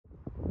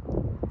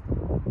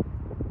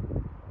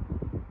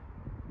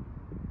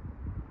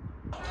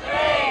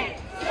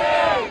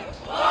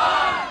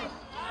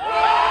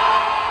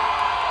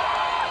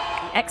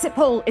exit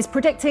poll is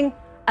predicting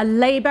a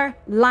Labour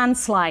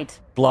landslide.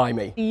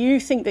 Blimey. Do you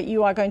think that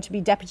you are going to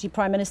be Deputy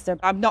Prime Minister?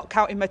 I'm not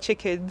counting my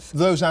chickens.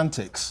 Those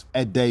antics,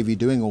 Ed Davey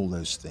doing all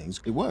those things,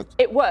 it worked.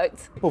 It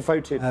worked. People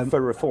voted for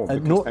reform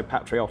because they're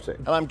patriotic.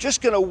 And I'm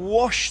just going to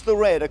wash the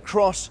red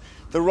across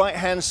the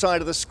right-hand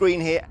side of the screen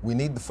here. We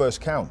need the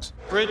first count.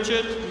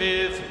 Richard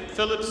Mears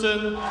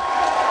Phillipson.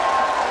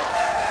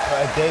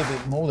 Ed Davey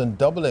more than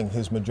doubling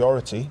his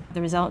majority. The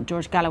result,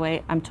 George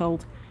Galloway, I'm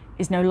told,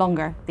 is no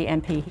longer the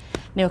MP.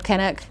 Neil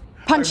Kinnock,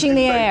 punching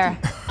the air.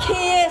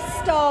 Keir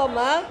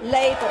Starmer,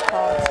 Labour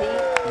Party.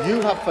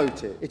 You have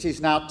voted. It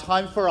is now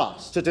time for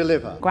us to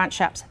deliver. Grant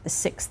Shapps, the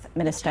 6th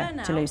Minister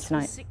to lose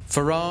tonight.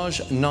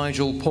 Farage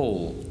Nigel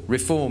Paul,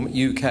 Reform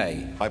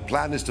UK. My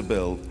plan is to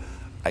build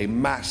a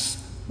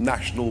mass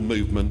national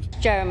movement.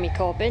 Jeremy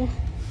Corbyn,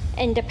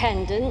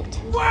 Independent.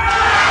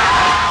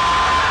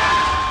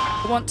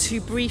 I want to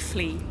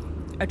briefly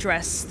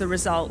address the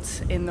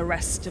result in the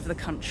rest of the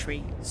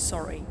country.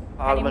 Sorry.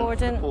 Penny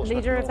Mordaunt,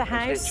 Leader of the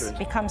House,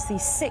 becomes the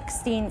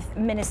 16th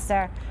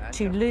Minister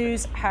to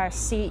lose her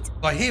seat.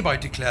 I hereby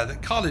declare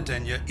that Carla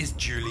Denyer is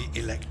duly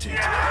elected.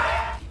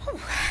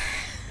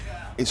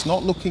 It's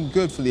not looking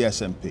good for the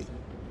SNP.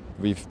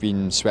 We've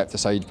been swept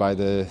aside by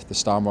the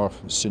Starmer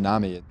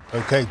tsunami.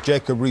 OK,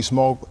 Jacob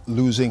Rees-Mogg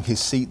losing his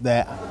seat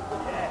there.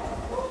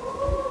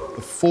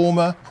 The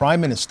former Prime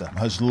Minister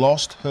has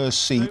lost her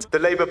seat. The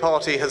Labour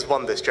Party has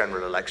won this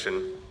general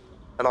election,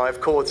 and I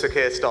have called Sir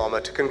Keir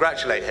Starmer to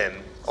congratulate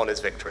him on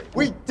his victory.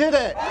 We did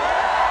it!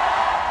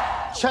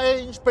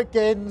 Change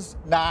begins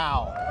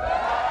now.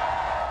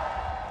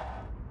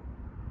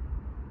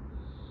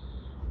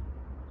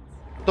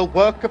 The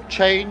work of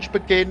change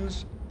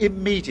begins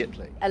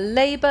immediately. A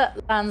Labour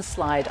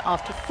landslide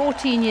after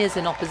 14 years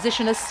in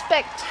opposition, a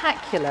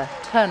spectacular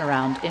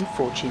turnaround in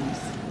fortunes.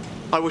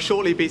 I will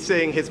shortly be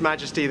seeing His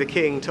Majesty the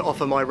King to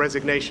offer my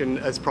resignation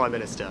as Prime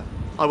Minister.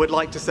 I would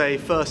like to say,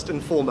 first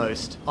and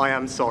foremost, I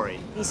am sorry.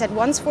 He said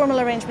once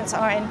formal arrangements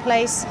are in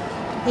place,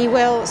 he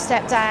will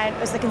step down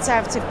as the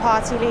Conservative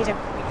Party leader.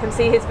 You can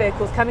see his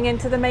vehicles coming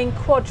into the main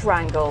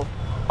quadrangle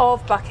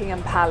of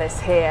Buckingham Palace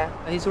here.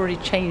 He's already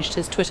changed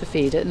his Twitter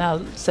feed. It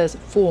now says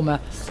former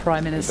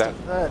Prime Minister.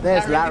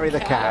 There's Larry the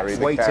cat,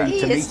 waiting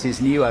to meet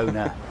his new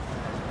owner.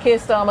 Keir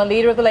Starmer,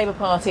 leader of the Labour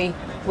Party,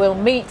 will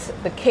meet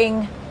the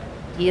King.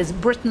 He is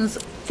Britain's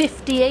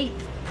 58th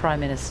Prime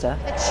Minister.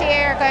 The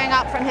cheer going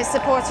up from his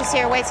supporters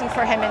here waiting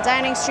for him in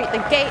Downing Street.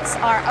 The gates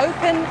are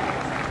open.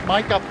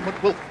 My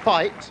government will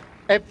fight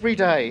every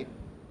day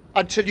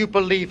until you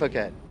believe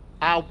again.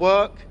 Our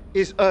work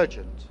is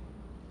urgent,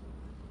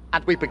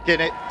 and we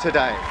begin it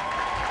today.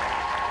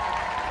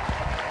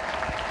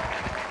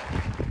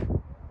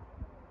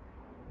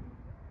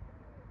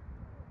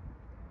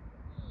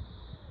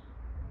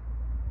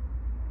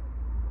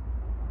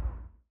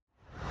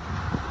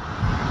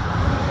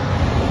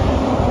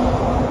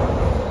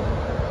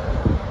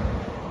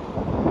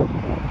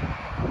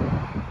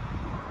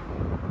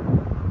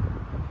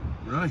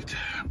 Right,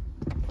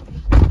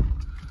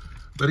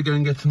 better go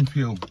and get some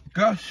fuel.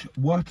 Gosh,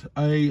 what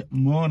a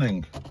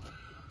morning,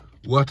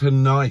 what a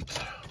night.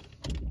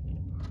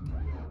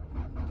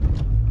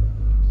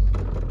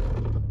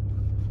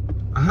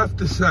 I have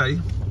to say,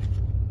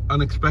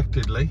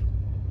 unexpectedly,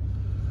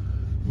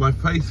 my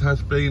faith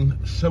has been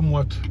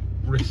somewhat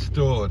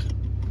restored.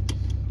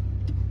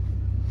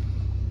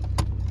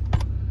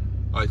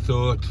 I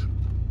thought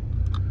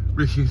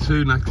Rishi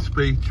Sunak's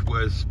speech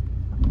was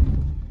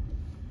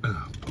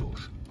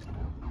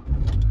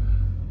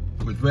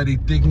very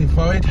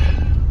dignified,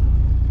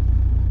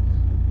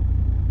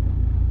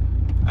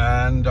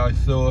 and I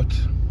thought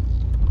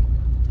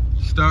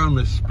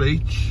Starmer's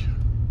speech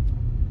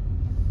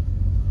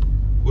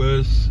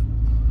was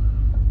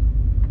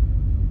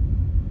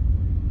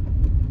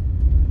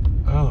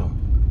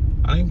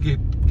I think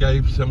it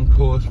gave some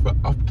cause for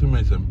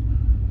optimism.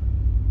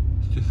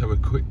 Let's just have a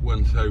quick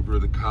once over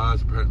of the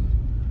cars.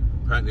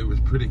 Apparently it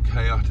was pretty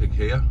chaotic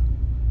here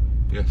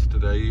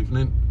yesterday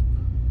evening.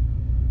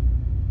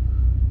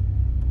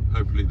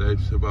 Hopefully they've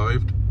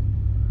survived.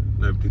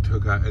 Nobody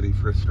took out any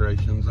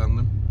frustrations on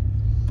them.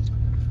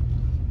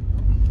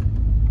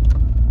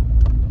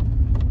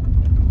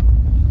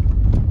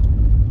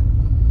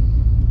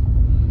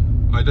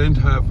 I don't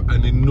have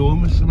an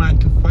enormous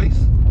amount of faith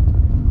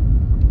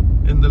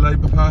in the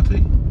Labour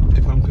Party,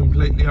 if I'm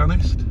completely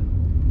honest.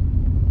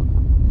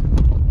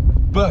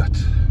 But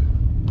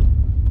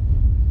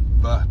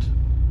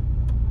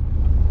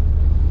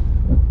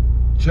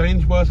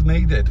change was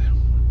needed.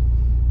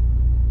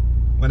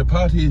 When a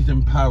party is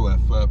in power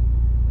for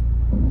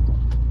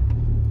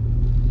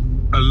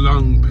a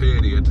long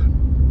period,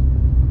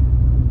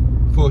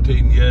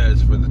 14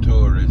 years for the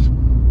Tories,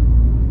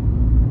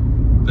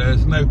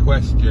 there's no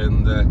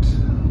question that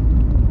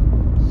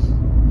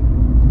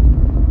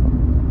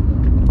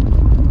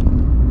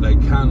they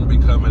can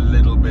become a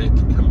little bit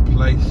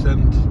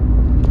complacent,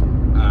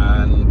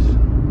 and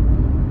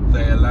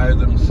they allow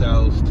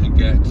themselves to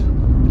get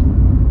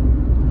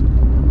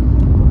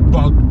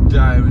bogged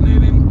down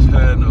in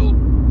internal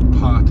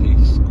party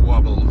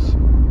squabbles,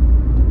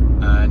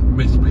 and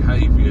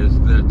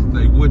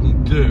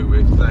wouldn't do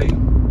if they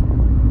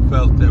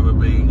felt they were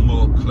being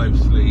more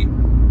closely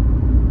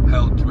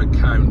held to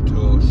account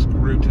or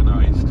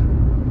scrutinised.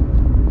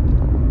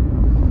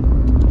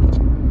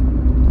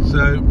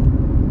 So,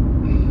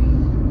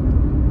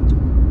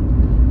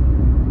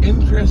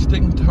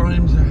 interesting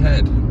times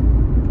ahead.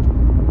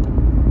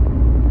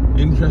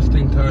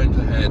 Interesting times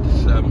ahead.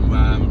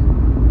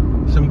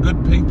 Some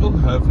good people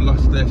have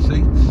lost their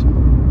seats.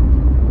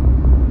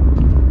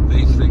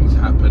 These things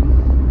happen.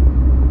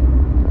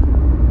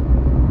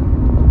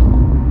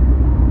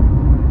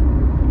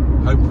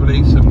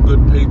 Hopefully some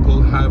good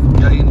people have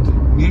gained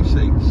new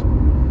seats.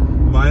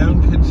 My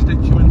own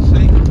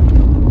constituency,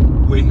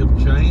 we have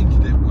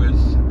changed. It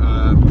was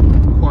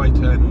quite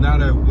a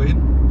narrow win,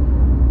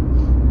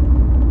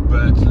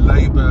 but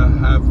Labour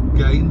have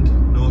gained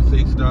North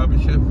East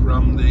Derbyshire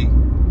from the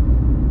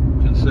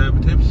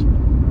Conservatives.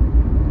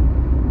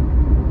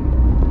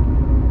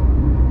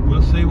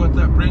 We'll see what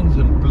that brings,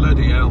 and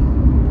bloody hell,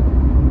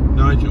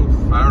 Nigel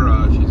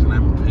Farage is an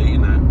MP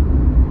now.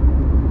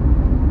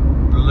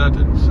 Blood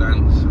and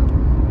sands.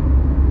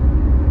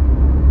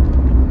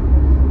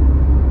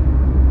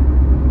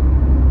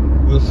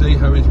 We'll see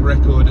how his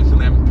record as an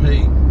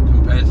MP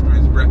compares to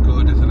his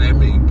record as an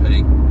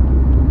MEP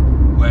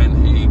when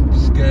he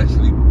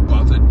scarcely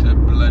bothered to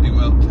bloody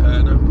well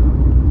turn up.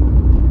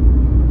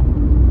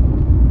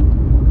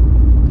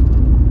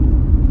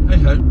 Hey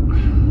ho.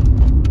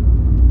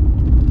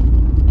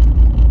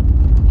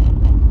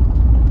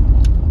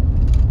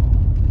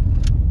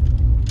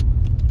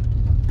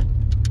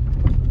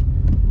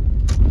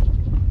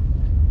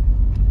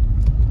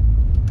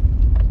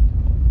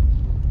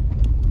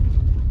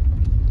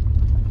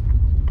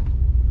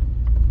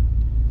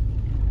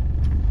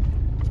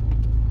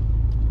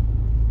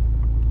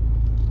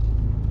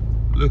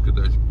 Look at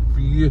those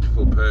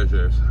beautiful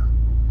Peugeots.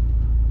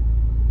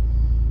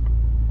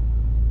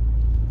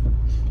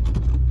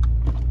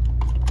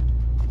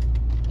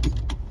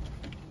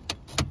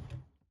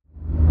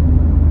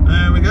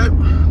 There we go.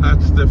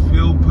 That's the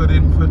fuel put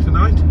in for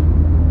tonight.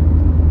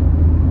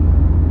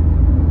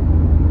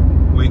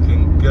 We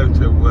can go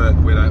to work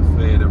without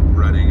fear of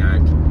running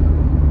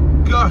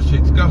out. Gosh,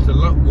 it's got a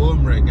lot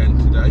warmer again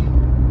today.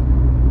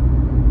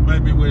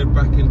 Maybe we're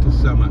back into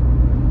summer.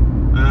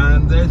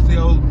 And there's the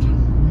old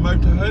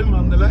motorhome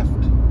on the left.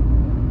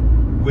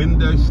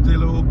 Windows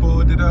still all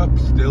boarded up,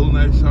 still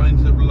no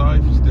signs of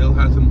life, still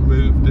hasn't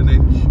moved an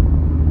inch.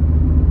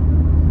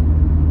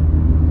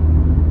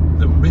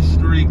 The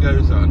mystery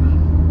goes on.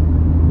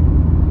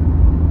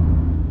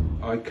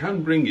 I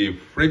can bring you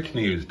fridge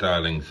news,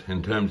 darlings,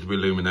 in terms of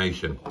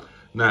illumination.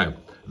 Now,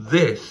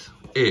 this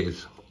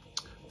is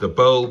the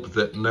bulb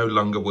that no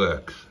longer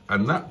works,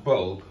 and that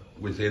bulb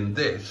was in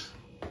this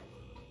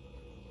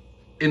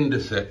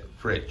Indesit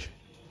fridge.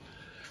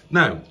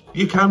 Now,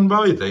 you can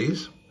buy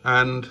these,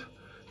 and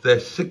they're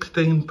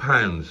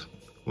 £16.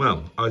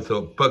 Well, I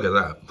thought, bugger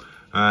that.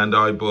 And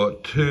I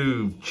bought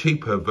two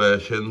cheaper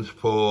versions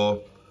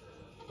for,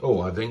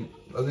 oh, I think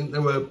they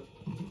were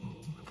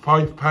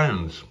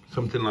 £5,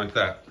 something like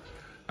that.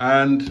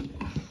 And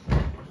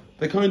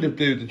they kind of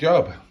do the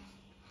job.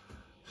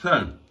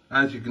 So,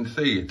 as you can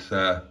see, it's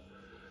a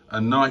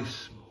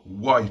nice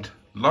white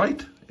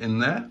light in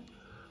there.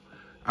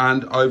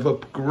 And I've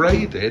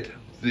upgraded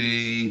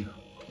the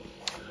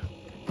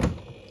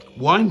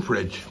wine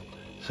fridge,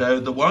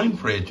 so the wine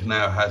fridge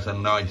now has a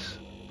nice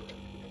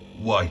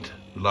white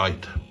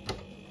light.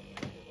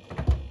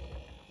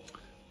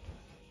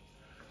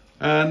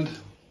 And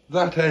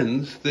that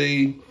ends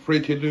the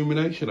fridge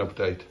illumination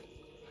update,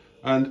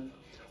 and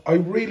I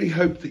really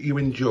hope that you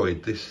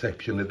enjoyed this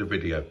section of the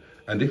video,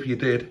 and if you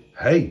did,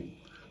 hey,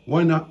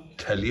 why not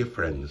tell your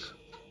friends?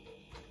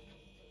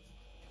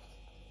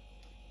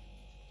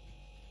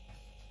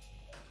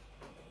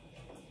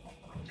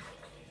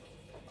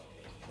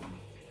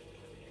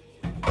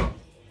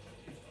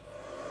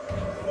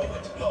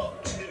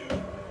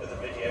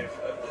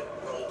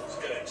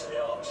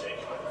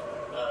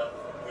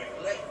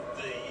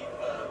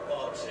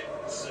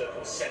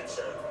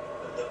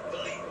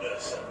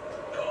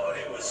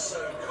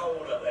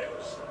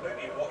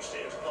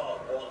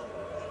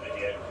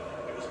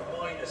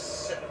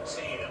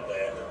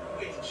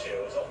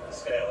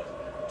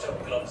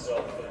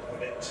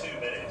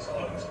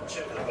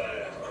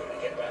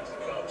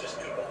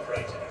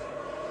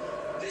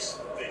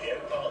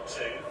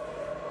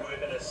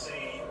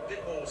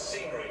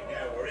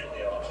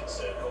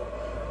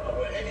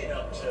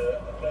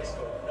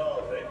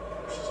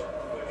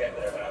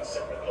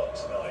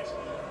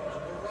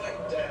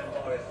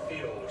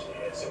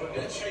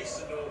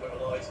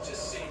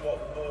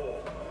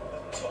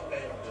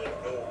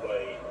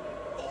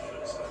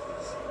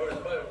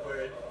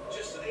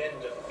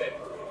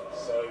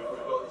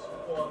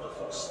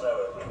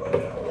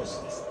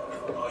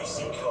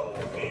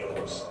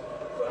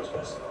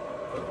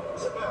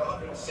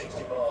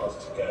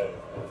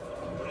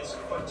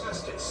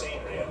 Fantastic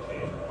scenery up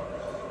here.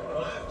 And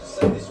I have to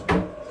say this,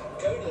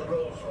 going to the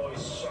Rolls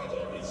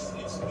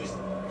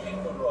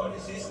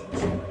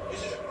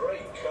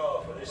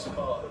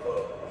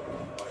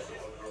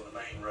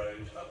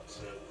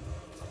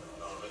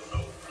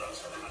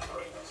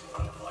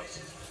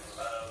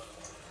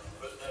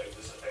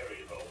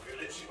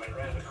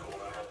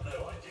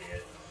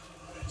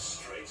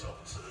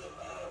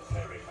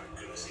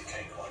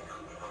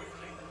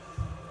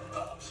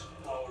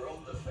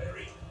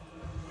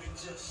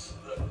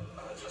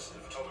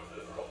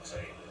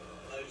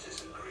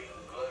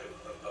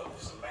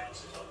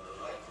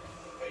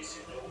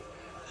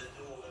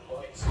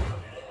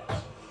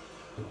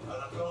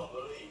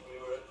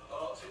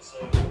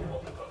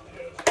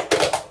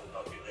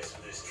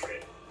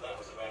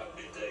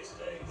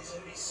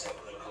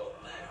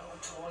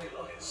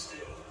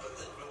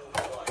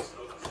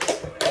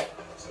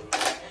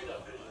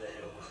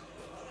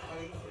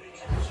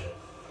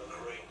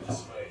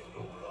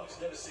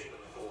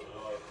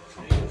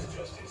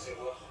Justice, it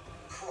were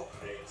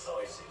properly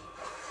exciting.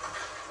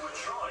 We're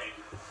trying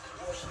to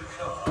wash the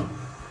car,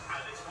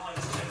 and it's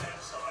 -10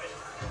 outside,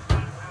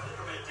 and I would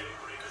recommend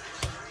everybody because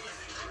it's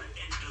freezing to the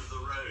end of the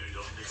road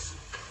on this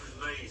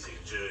amazing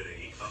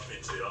journey up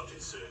into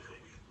Circle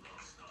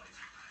last night.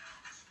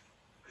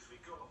 As we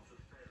got off the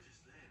ferry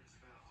just there, it was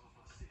about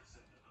 6:30,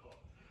 7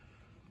 o'clock.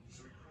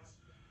 So we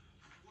crossed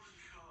one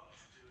car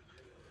to do a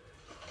dinner.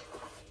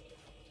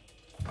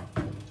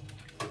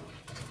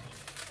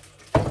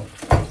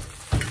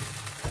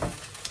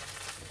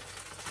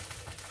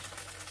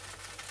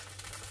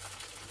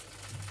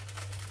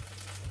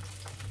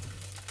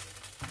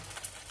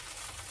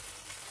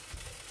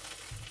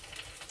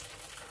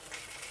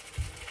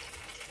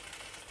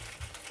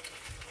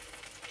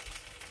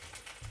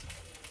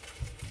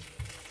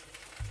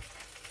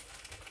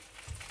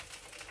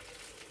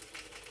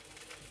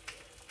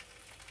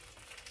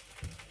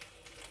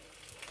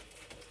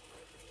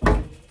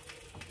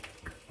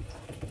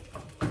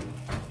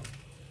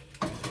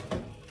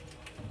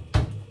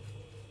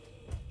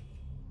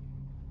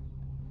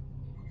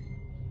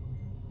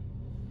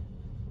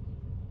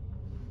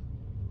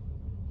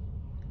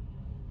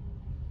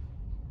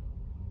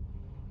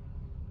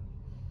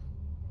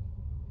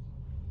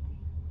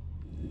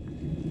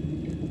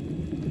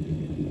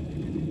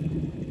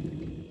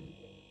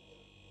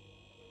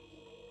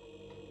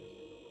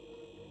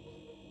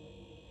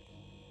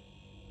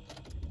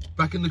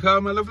 Back in the car,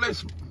 my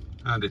lovelies,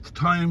 and it's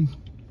time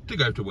to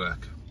go to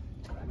work.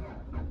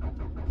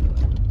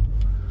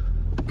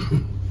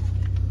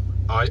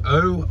 I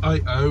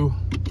owe.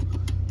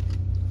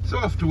 So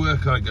off to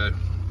work I go.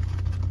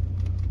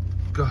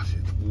 Gosh,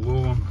 it's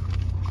warm.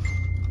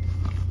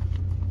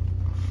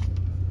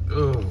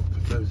 Oh,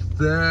 put those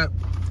there.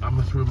 I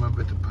must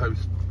remember to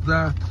post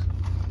that.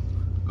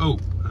 Oh,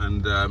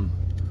 and I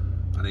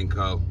think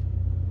I'll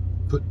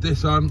put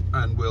this on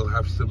and we'll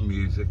have some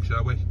music,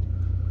 shall we?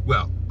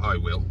 Well, I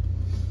will.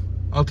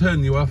 I'll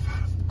turn you off.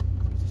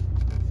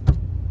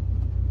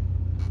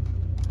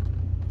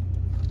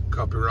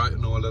 Copyright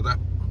and all of that.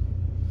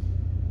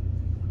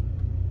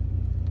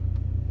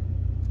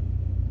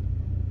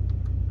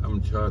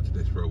 Haven't charged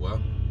this for a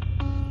while.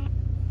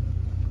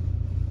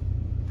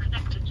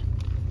 Connected.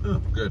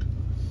 Oh, good.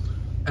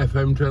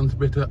 FM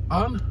transmitter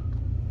on.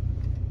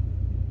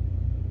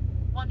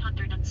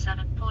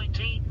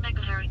 107.8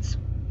 megahertz.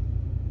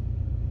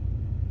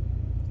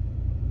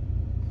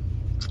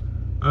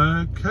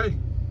 Okay.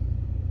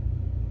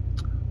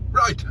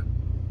 Right.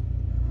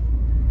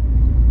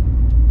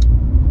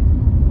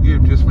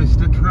 You've just missed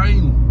a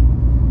train.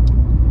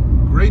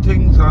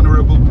 Greetings,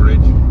 Honourable Bridge.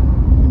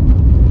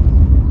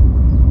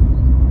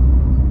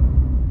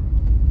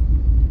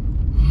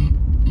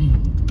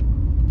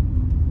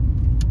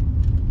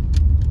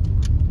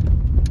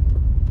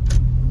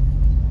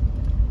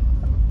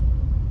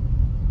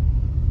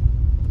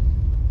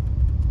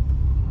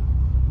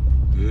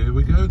 Here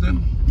we go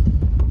then.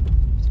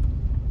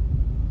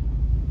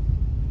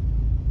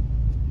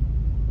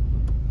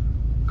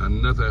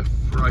 Another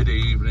Friday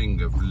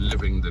evening of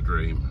living the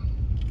dream.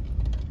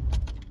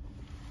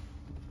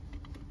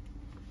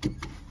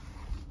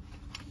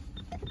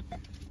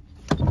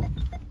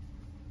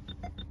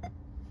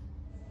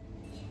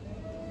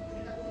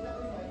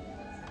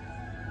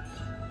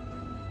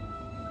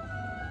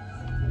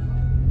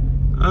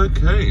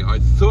 Okay, I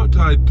thought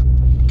I'd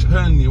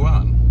turn you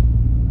on,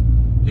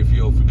 if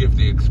you'll forgive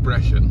the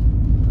expression,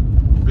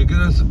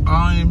 because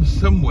I'm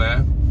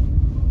somewhere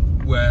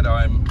where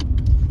I'm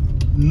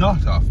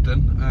not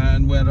often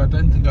and where I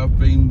don't think I've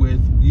been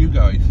with you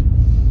guys.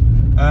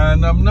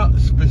 And I'm not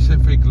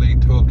specifically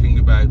talking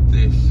about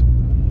this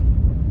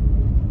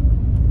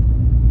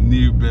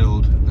new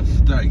build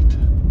estate,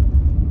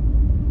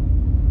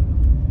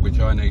 which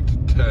I need to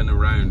turn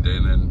around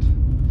in and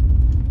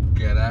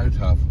get out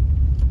of.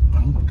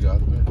 Oh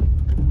God, where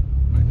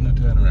can I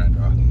turn around?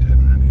 Oh, I can turn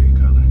around here,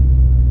 can't I?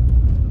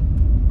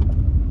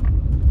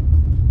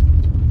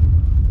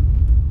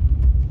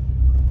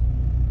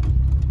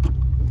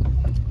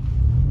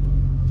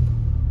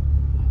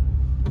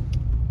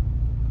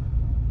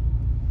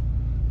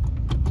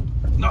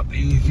 Not the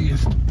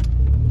easiest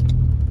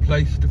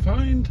place to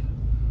find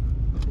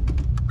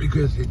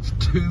because it's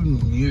too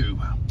new,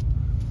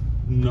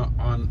 not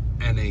on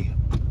any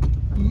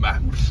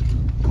maps.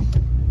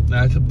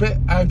 Now it's a bit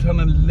out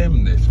on a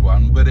limb, this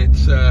one, but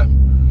it's a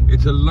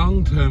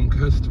long-term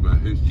customer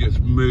who's just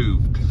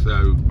moved.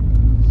 So,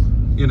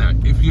 you know,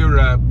 if you're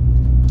a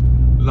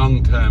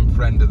long-term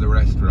friend of the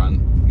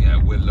restaurant, yeah,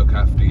 we'll look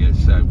after you.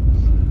 So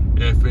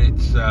if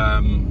it's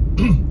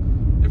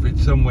if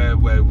it's somewhere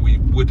where we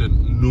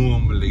wouldn't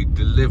normally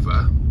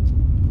deliver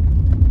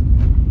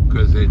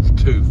because it's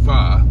too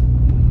far,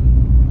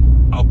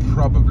 I'll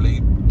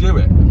probably do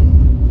it.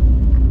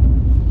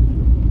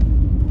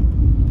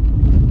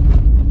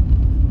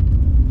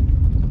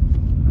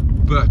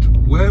 But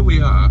where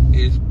we are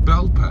is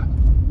Belper,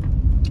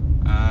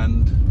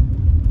 and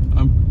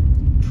I'm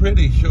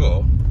pretty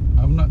sure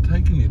I've not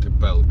taken you to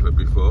Belper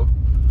before,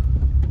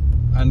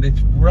 and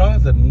it's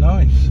rather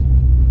nice.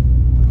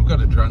 I've got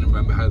to try and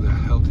remember how the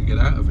hell to get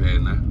out of here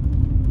now.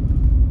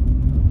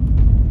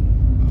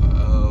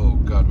 Oh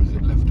God, was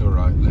it left or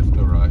right? Left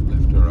or right?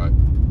 Left or right?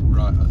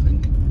 Right, I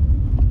think.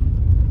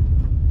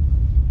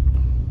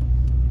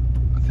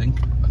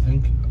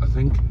 I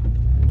think.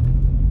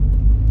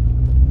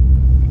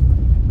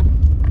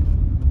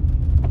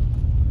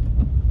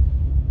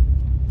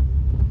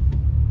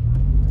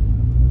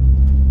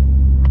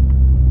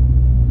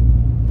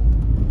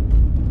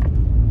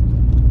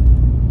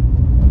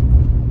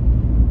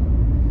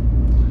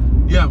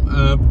 Yeah,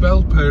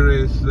 Belper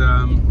is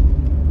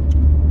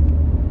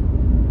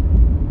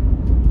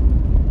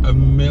a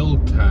mill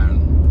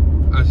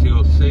town, as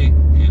you'll see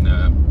in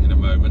a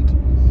moment.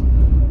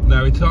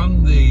 Now it's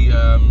on the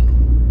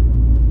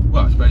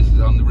well, I suppose it's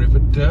on the River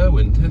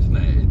Derwent, isn't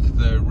it? It's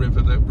the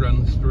river that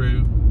runs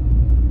through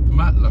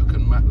Matlock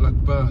and Matlock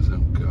Bath. Oh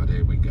God,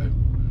 here we go.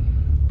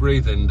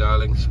 Breathe in,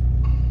 darlings.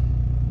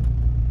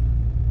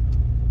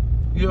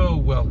 You're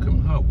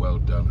welcome. Oh, well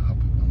done. Hop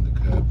up on the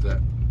curb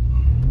there.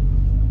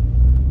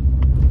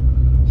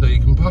 So you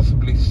can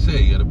possibly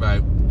see at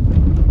about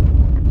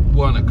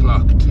 1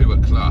 o'clock, 2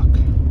 o'clock,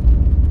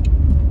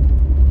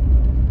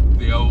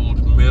 the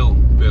old mill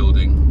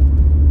building.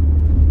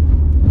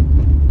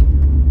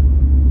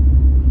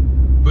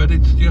 But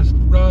it's just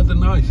rather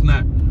nice.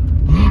 Now,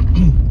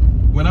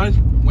 when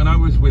I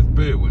was with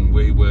Boo and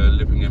we were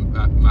living in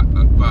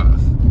Matlock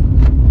Bath,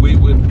 we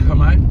would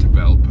come out to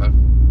Belper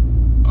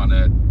on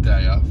a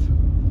day off,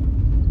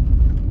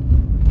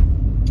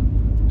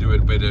 do a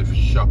bit of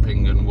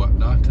shopping and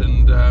whatnot,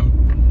 and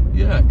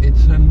yeah,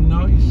 it's a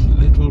nice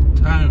little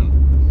town.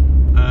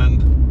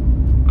 And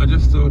I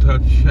just thought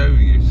I'd show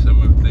you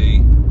some of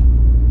the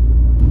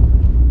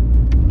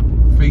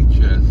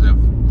features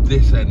of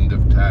this end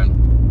of town.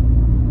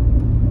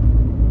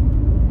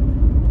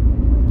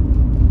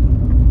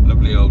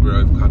 Lovely old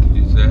row of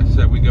cottages there.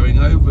 So we're going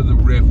over the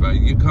river.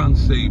 You can't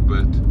see,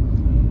 but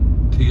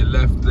to your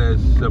left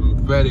there's some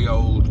very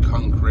old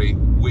concrete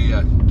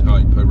weir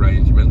type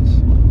arrangements.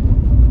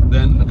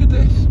 Then look at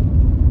this.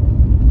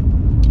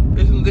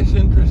 Isn't this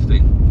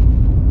interesting?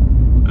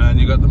 And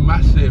you got the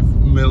massive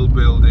mill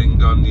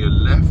building on your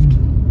left.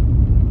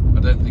 I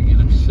don't think you'd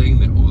have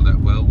seen it all that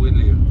well, will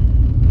you?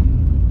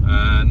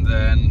 And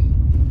then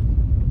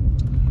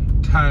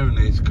town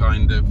is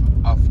kind of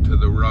off to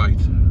the right.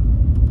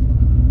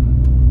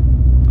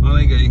 Oh,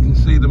 there you go, you can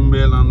see the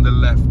mill on the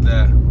left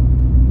there.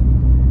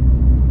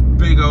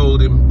 Big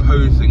old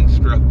imposing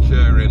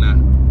structure in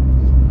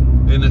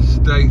a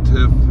state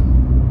of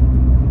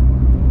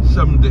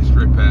some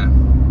disrepair.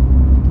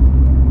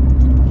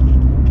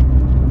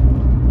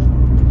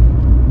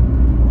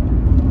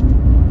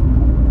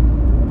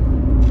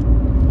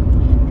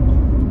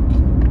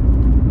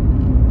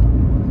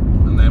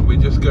 And then we're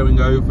just going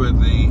over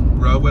the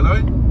railway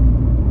line,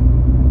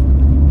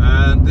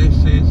 and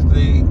this is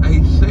the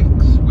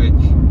A6,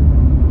 which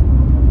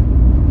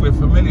we're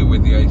familiar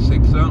with the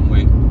A6, aren't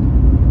we?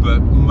 But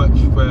much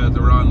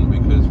further on,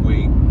 because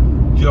we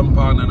jump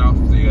on and off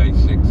the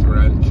A6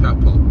 around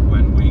Chapel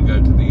when we go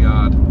to the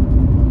yard,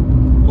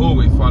 or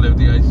we follow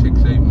the A6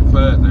 even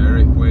further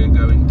if we're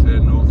going to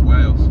North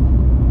Wales.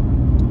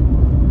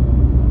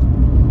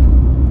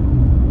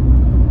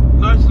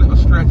 Nice little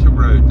stretch of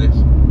road, this.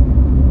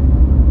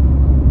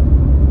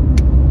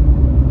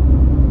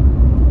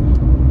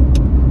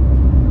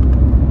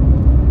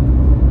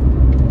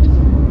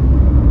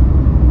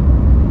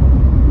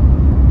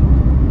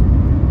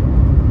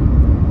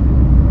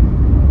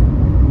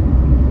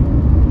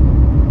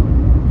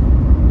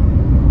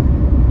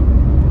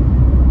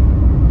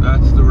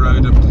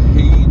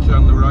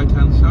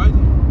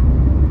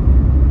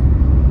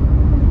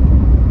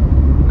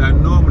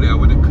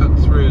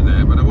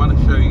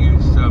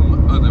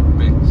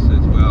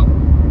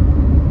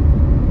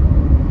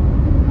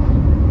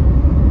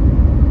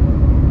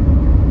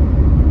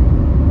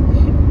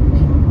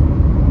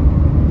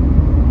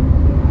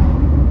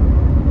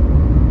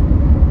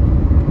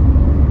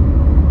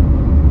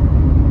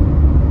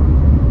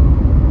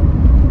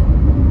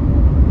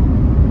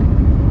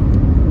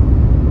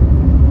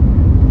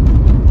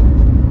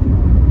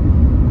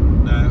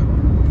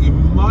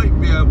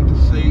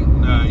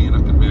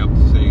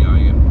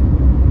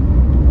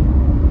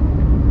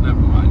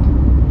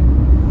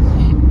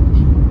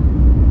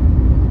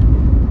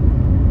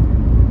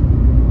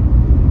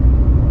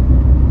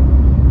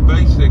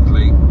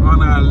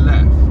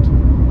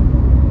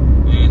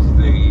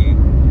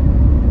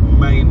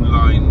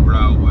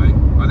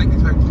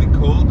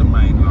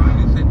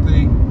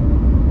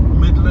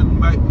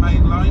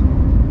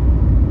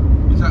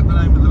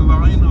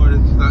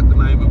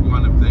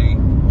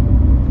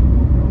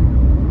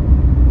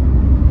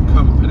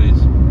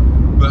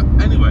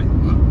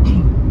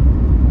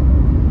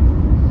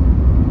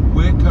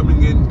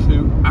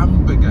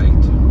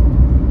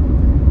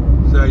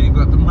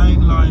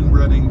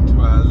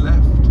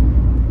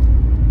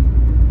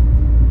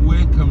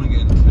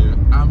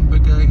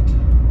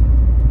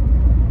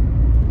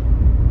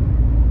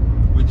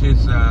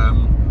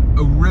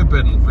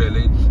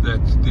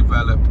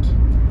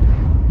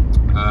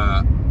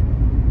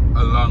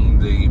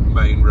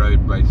 main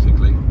road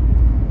basically.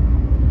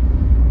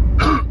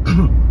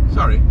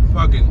 Sorry,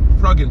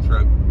 frogging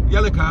throat.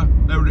 Yellow car,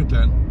 no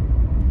return.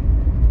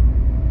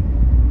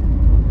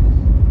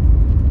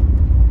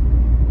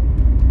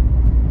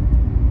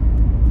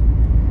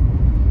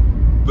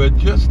 But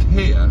just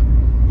here,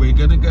 we're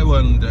going to go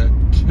under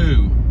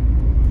 2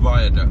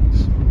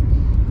 viaducts.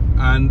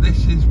 And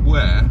this is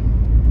where,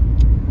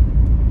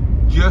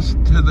 just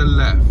to the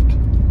left,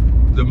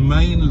 the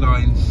main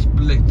line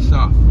splits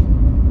off.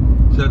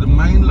 So the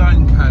main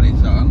line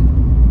carries on,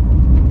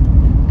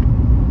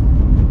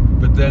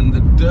 but then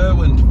the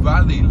Derwent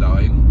Valley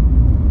line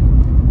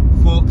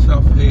forks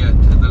off here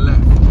to the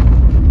left.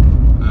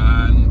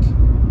 And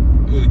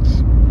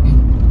it's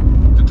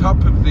the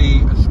top of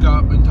the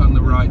escarpment on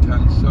the right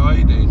hand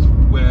side is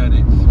where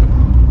it's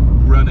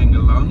running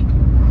along.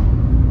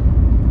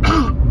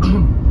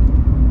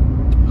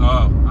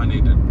 Oh, I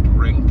need a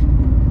drink.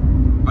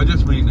 I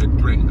just mean a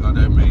drink, I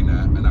don't mean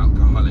an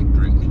alcoholic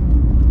drink.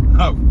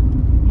 Oh,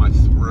 my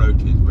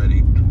throat is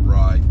very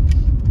dry.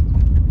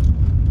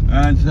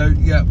 And so,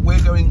 yeah,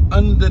 we're going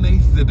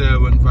underneath the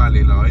Derwent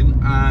Valley line,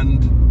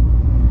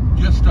 and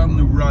just on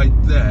the right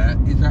there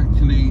is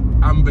actually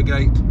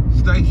Ambergate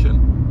Station.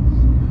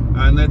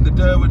 And then the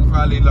Derwent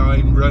Valley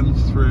line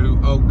runs through,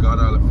 oh God,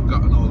 I'll have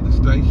forgotten all the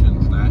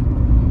stations now.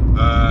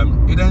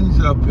 It ends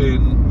up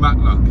in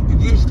Matlock. It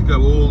used to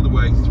go all the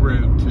way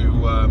through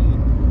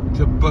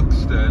to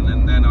Buxton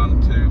and then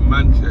on to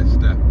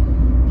Manchester,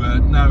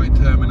 but now it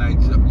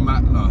terminates at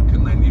Matlock,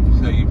 and then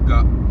you've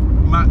got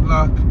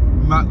Matlock,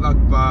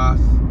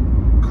 Bath,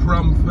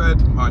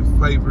 Cromford, my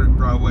favourite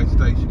railway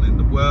station in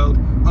the world.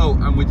 Oh,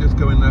 and we're just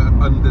going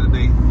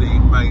underneath the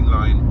main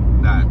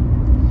line now.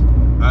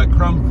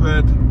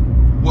 Cromford,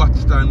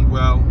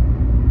 Watstandwell,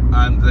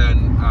 and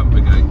then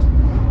Ambergate.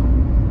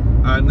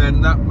 And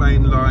then that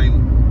main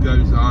line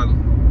goes on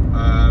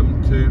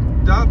to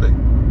Derby.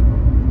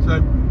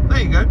 So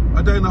there you go.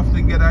 I don't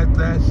often get out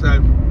there,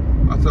 so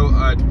I thought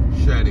I'd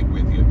share it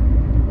with you.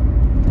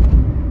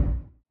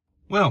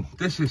 Well,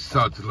 this is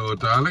Sod's Law,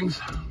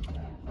 darlings.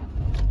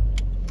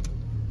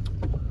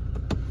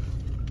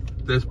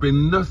 There's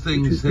been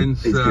nothing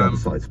since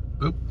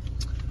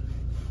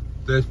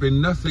there's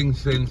been nothing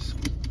since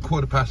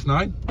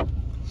 9:15.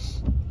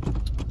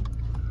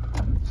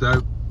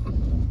 So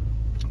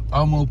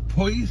I'm all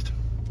poised,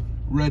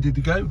 ready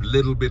to go, a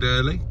little bit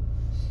early,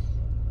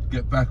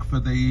 get back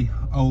for the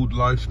old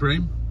live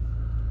stream.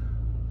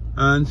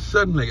 And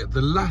suddenly at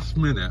the last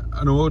minute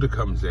an order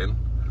comes in,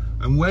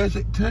 and where's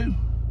it to?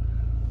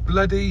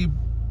 Bloody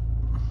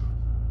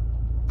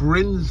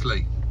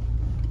Brinsley,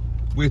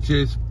 which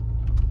is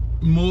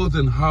more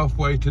than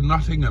halfway to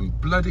Nottingham,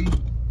 bloody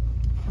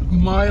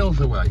miles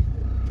away.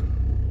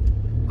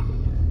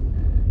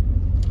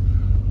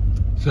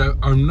 So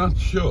I'm not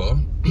sure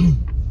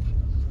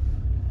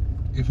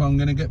if I'm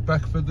going to get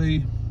back for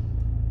the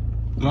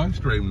live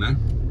stream now.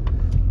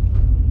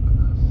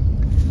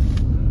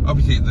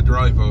 Obviously the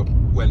driver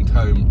went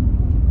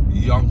home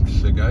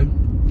yonks ago,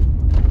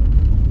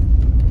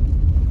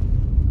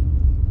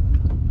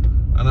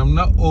 and I'm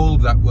not all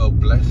that well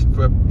blessed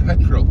for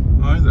petrol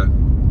either.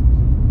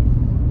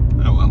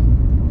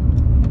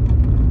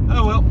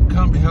 Oh well,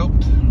 can't be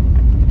helped.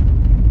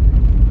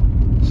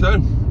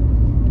 So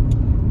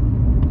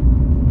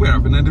we're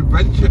having an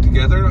adventure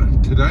together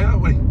today,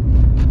 aren't we?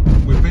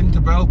 We've been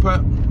to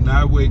Belper,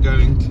 now we're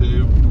going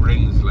to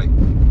Brinsley.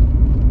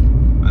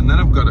 And then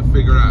I've got to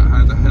figure out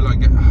how the hell I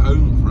get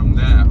home from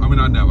there. I mean,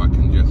 I know I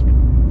can just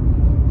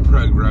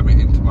program it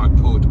into my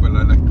portable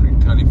electric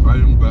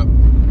telephone, but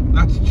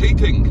that's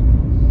cheating.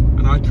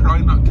 And I try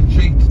not to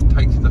cheat, it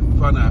takes the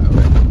fun out of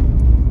it.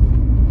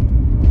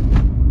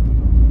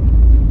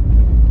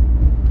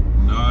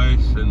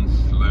 Nice and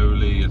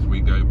slowly as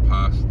we go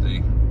past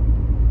the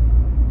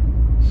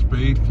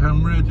speed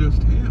camera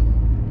just here.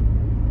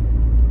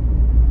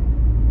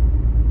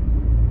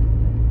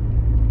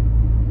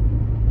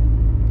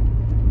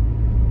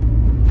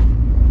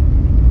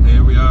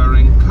 Here we are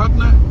in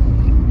Codner,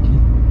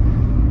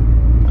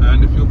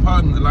 and if you'll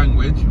pardon the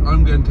language,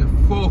 I'm going to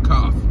fork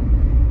off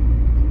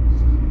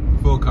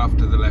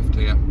to the left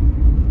here,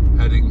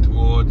 heading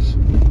towards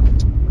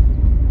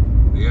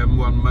the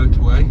M1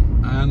 motorway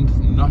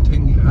and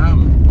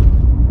Nottingham.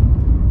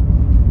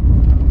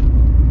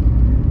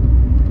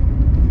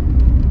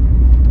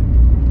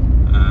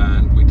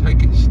 And we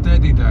take it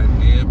steady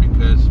down here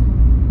because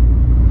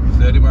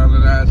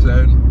 30-mile-an-hour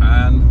zone,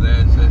 and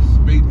there's a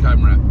speed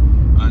camera.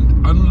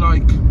 And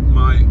unlike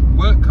my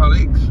work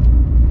colleagues,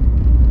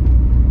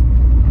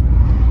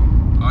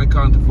 I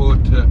can't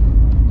afford to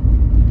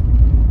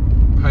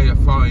pay a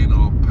fine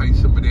or pay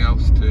somebody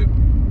else to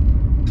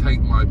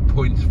take my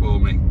points for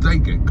me. They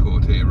get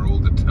caught here all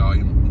the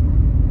time.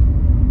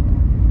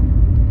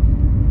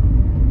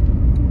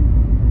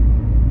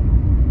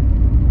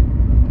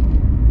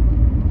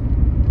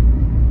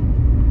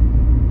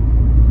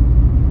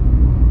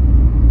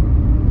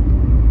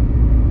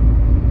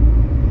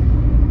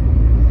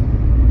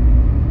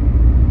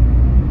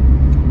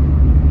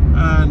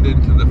 And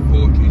into the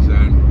 40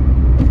 zone.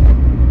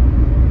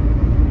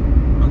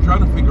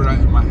 figure out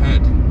in my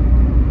head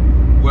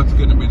what's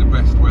going to be the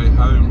best way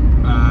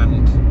home,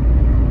 and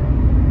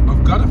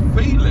I've got a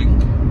feeling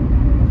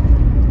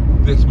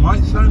this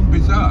might sound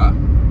bizarre,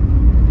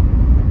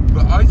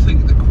 but I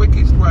think the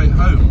quickest way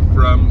home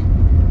from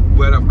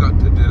where I've got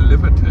to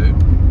deliver to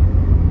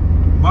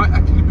might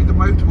actually be the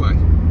motorway.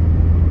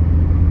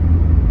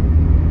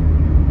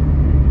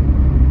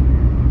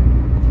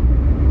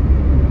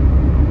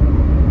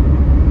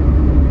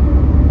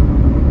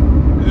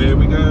 Here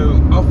we go,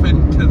 off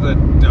into the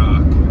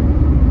dark.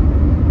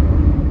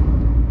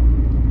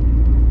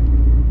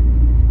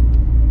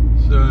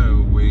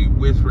 So we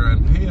whiz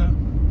around here,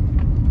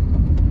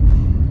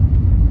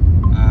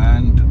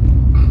 and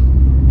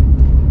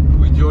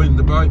we join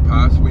the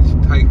bypass, which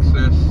takes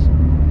us,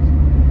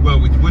 well,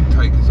 which would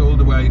take us all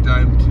the way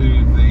down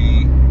to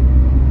the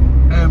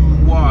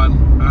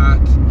M1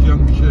 at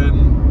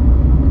junction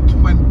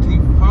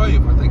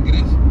 25, I think it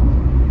is.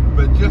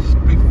 But just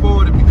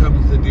before it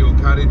becomes the dual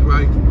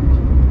carriageway,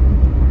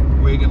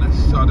 we're going to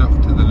sod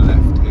off to the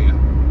left here.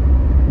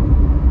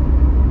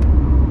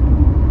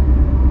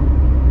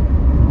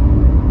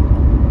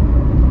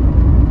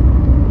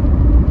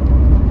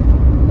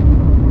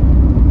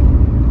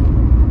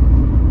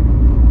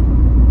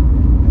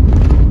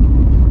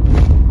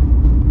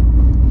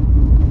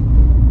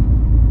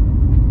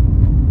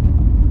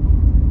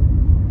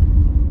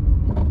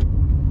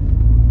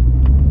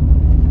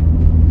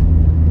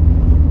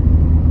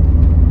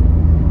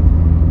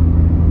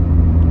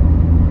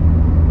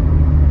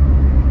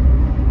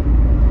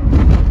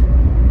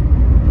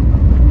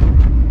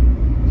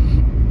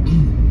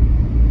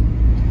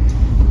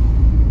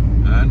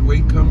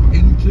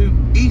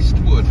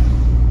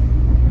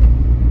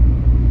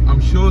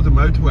 The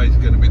motorway is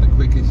going to be the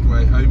quickest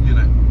way home, you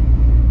know.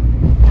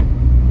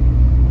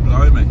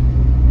 Blimey.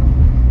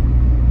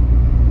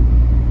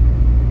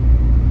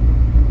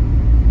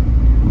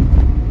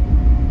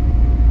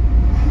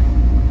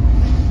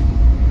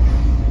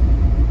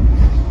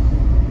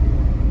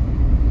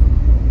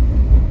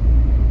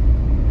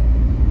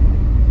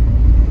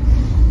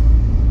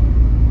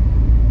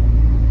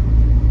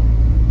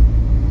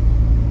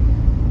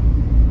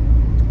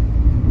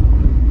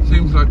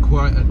 Seems like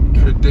quite a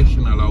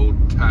traditional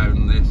old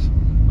town, this.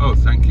 Oh,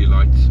 thank you,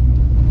 lights.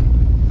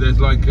 There's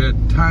like a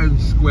town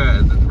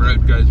square that the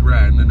road goes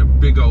round and a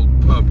big old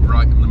pub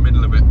right in the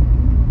middle of it.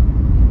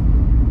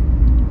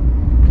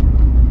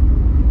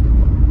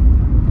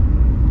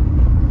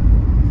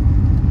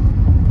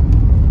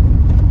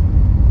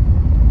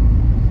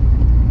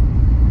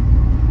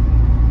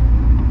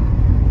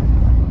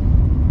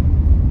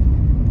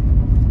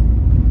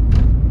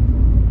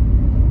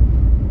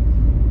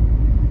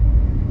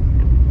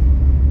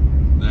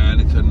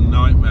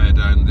 Nightmare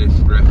down this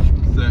stretch,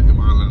 30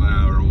 mile an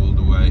hour all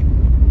the way.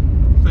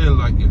 Feel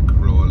like you're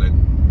crawling.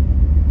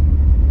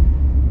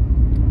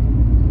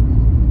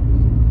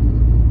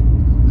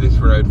 This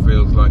road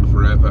feels like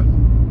forever.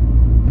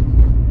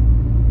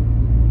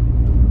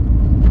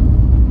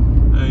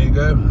 There you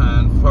go,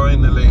 and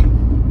finally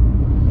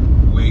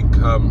we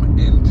come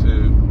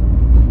into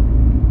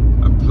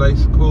a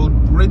place called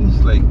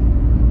Brinsley,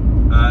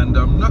 and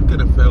I'm not going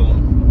to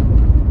film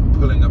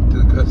pulling up to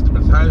the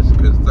customer's house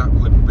because that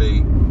would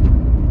be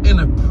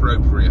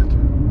inappropriate.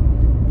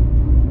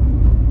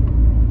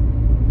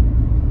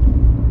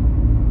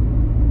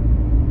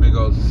 Big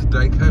old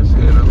steakhouse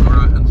here on the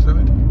right hand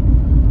side.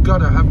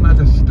 God, I haven't had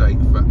a steak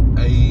for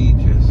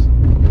ages.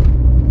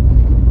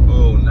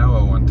 Oh, now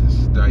I want a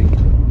steak.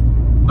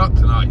 Not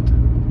tonight.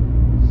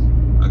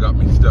 I got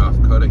me staff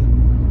cutting.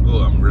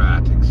 Oh, I'm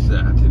right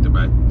excited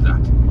about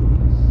that.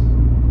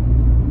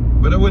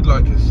 But I would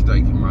like a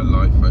steak in my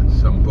life at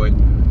some point.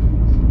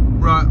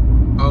 Right,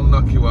 I'll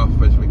knock you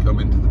off as we come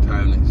into the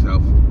town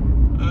itself.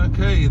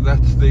 Okay,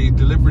 that's the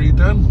delivery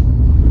done.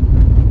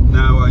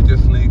 Now I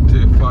just need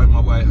to find my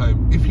way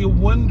home. If you're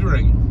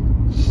wondering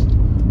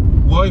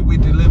why we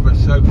deliver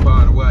so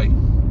far away,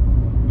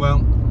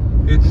 well,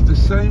 it's the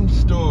same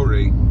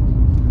story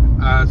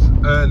as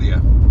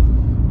earlier.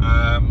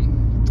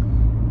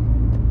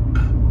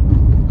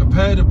 A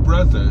pair of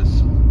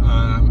brothers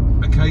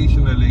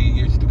occasionally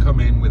used to come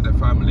in with their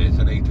families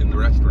and eat in the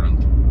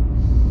restaurant.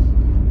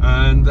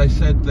 And they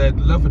said they'd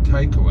love a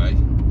takeaway,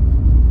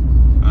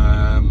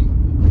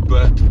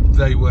 but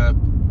they were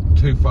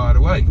too far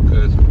away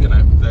because, you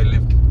know, they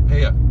lived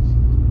here.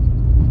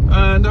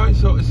 And I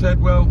sort of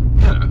said, well,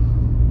 you know,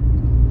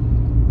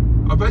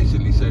 I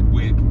basically said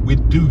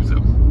we'd do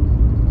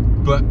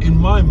them, but in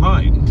my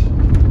mind,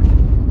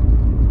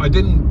 I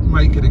didn't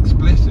make it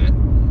explicit,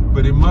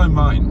 but in my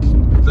mind,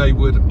 they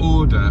would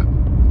order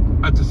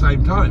at the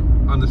same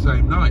time, on the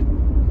same night.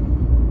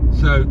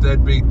 So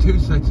there'd be 2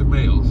 sets of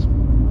meals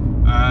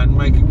and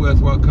make it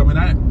worthwhile coming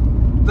out.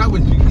 That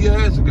was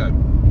years ago,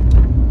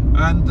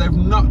 and they've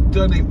not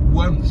done it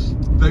once.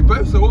 They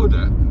both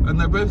order, and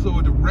they both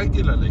order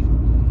regularly,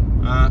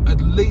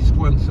 at least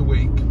once a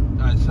week,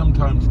 and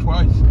sometimes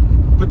twice,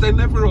 but they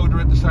never order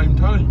at the same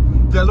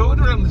time. They'll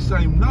order on the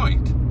same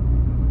night,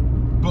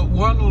 But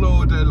one will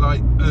order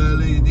like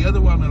early, the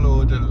other one will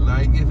order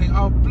late. You think,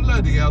 oh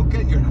bloody hell,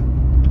 get your...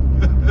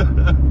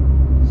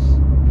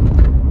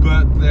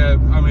 But they're,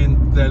 I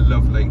mean, they're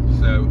lovely,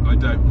 so I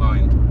don't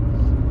mind.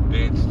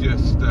 It's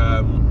just,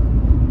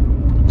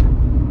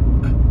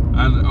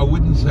 and I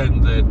wouldn't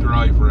send the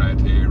driver out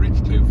here,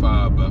 it's too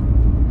far, but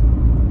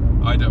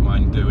I don't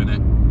mind doing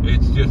it.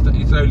 It's just,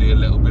 it's only a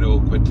little bit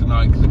awkward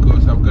tonight, because of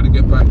course I've got to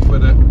get back for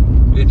the,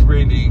 it's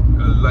really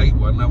a late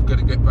one, I've got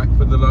to get back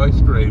for the live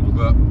stream,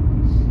 but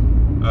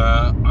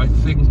I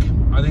think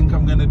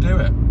I'm going to do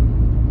it.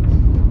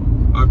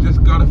 I've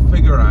just got to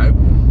figure out,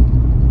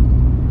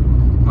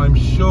 I'm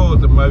sure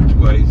the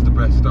motorway is the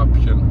best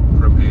option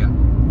from here.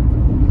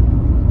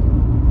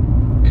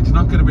 It's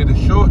not going to be the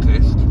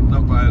shortest,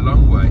 not by a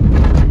long way,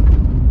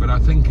 but I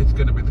think it's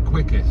going to be the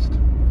quickest.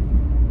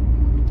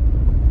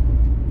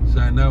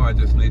 So now I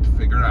just need to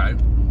figure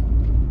out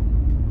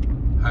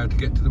how to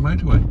get to the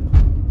motorway.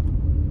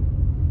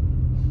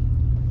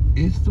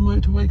 Is the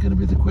motorway going to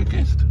be the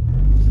quickest?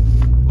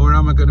 Or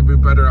am I going to be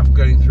better off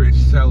going through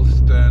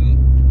Selston,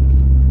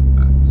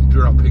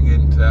 dropping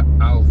into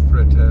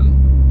Alfreton?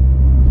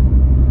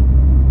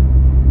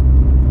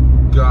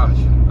 Gosh,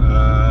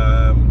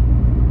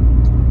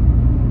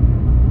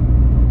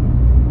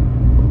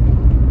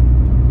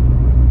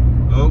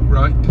 oh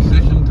right,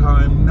 decision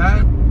time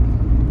now.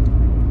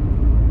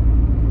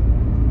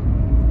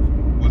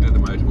 We'll do the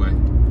motorway.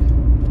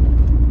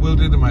 We'll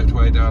do the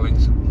motorway,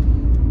 darlings.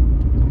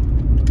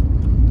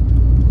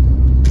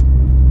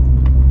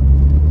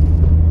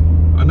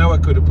 I know I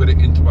could have put it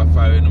into my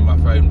phone and my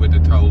phone would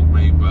have told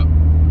me, but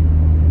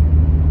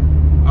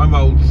I'm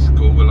old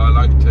school. I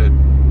like to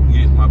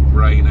use my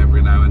brain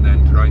every now and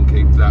then, try and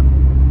keep that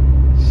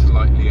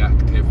slightly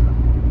active.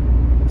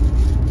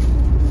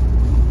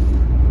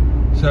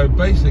 So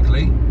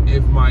basically,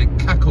 if my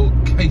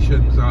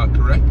calculations are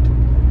correct,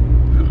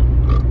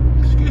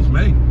 excuse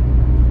me,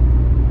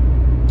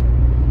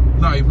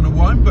 not even a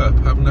wine burp,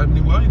 haven't had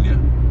any wine yet.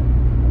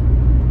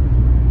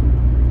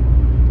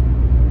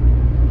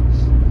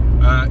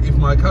 If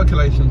my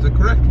calculations are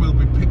correct, we'll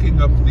be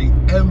picking up the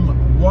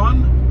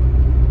M1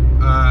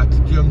 at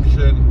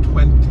junction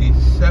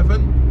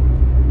 27.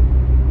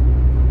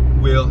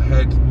 We'll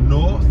head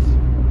north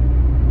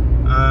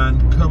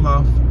and come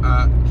off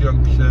at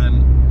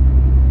junction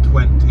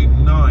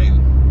 29.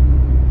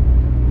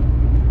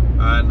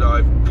 And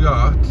I've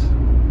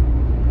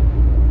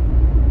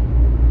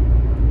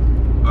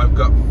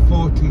got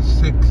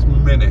 46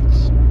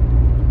 minutes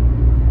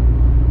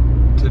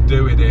to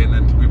do it in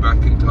and to be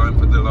back in time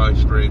for the live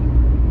stream.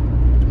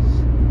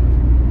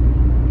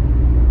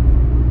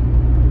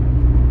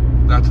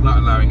 That's not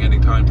allowing any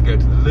time to go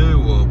to the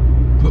loo or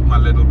put my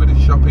little bit of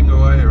shopping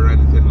away or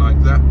anything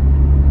like that.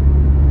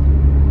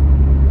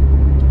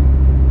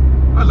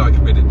 I like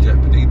a bit of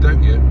jeopardy,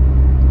 don't you?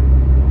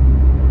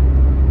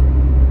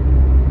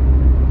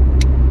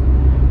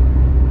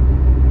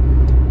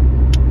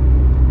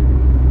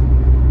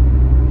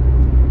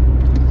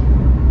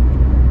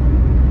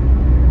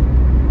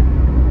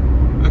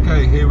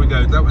 Okay, here we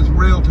go. That was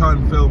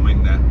real-time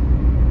filming there.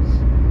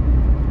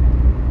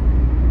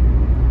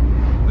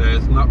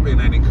 There's not been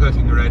any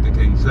cutting or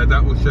editing, so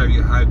that will show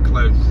you how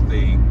close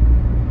the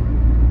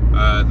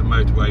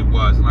motorway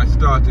was. And I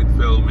started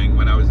filming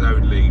when I was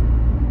only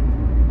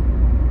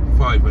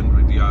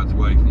 500 yards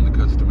away from the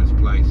customer's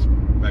place,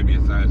 maybe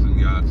 1,000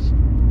 yards.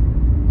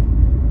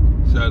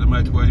 So the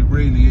motorway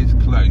really is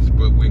close,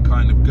 but we're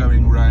kind of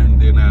going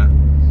round in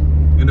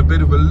a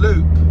bit of a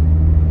loop,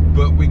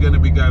 but we're going to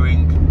be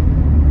going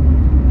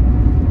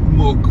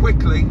more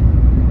quickly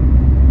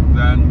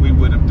than we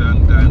would have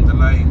done down the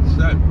lane.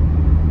 So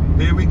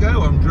here we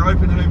go, I'm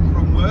driving home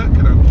from work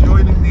and I'm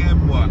joining the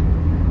M1.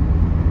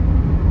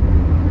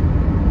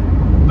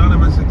 None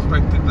of us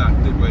expected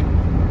that, did we?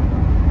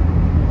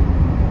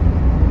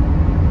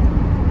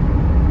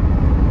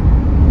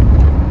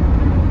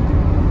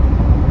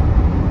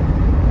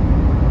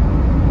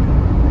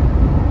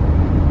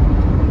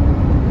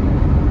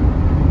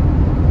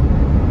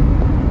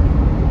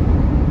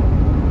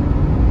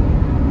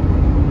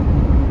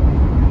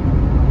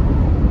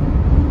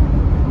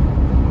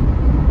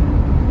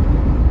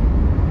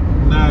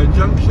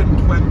 Junction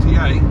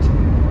 28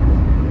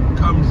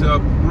 comes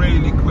up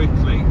really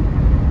quickly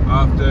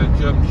after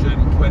junction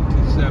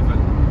 27,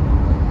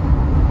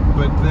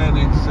 but then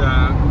it's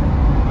a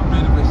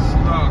bit of a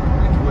slog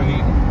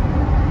between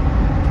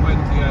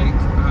 28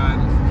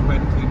 and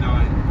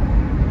 29.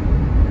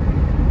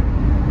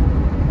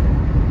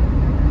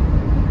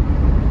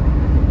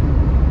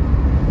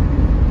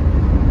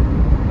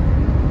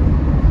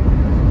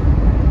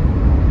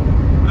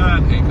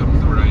 And here comes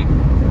the rain.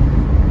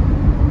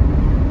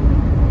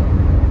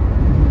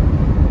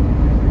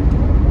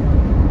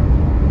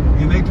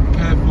 You need to be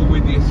careful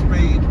with your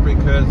speed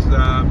because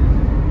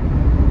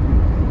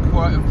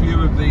quite a few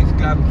of these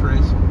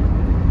gantries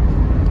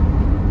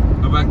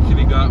have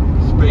actually got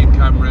speed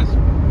cameras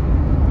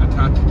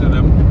attached to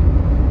them.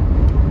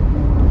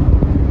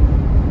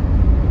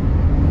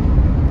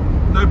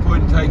 No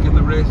point taking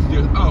the risk,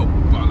 just, oh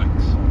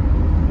bollocks.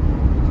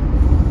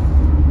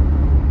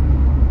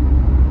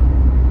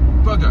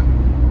 bugger.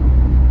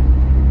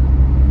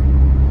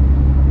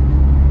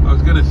 I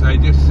was going to say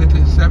just sit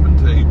at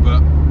 70,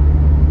 but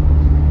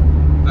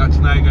that's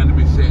now going to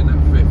be sitting at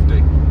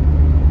 50.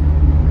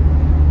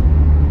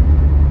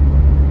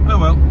 Oh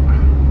well.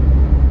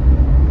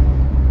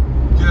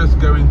 Just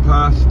going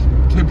past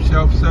tip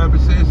shelf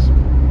services,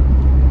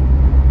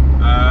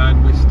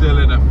 and we're still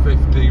in a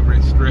 50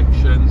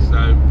 restriction,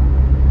 so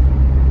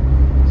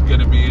it's going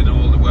to be in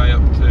all the way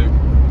up to,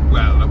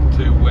 well, up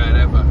to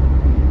wherever.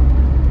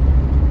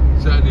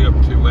 Certainly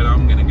up to where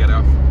I'm going to get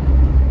off.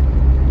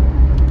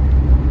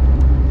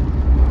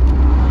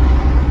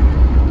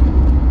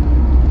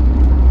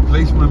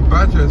 Policeman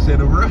Badger's in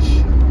a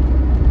rush.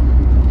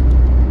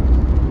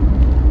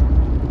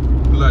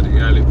 Bloody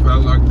hell, it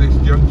felt like this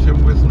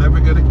junction was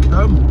never going to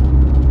come.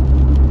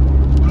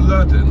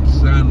 Blood and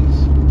sands.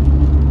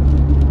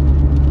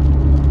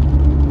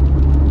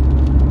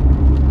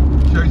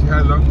 Shows you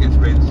how long it's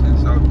been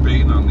since I've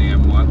been on the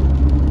M1.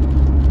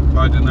 If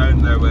I'd have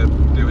known they were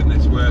doing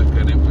this work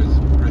and it was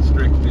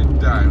restricted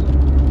down,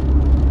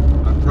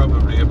 I'd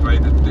probably have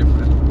made a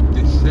different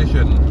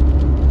decision.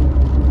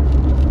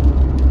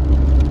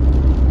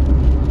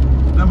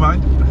 Never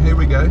mind, here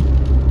we go.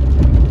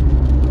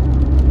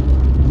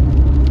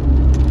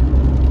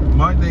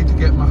 Might need to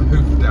get my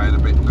hoof down a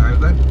bit now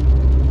though.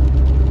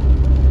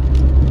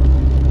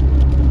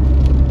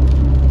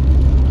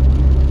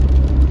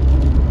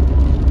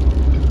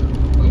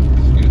 Oh,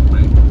 excuse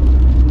me.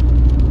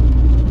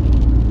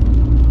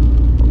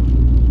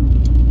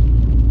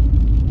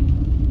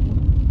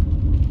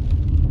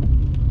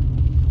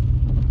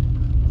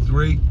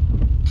 Three,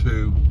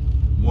 two,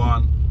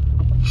 one,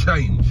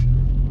 change.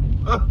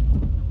 Oh,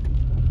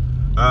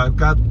 I've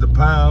got the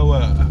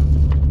power.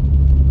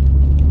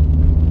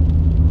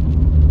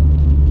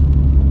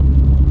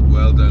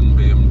 Well done,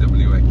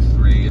 BMW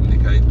X3,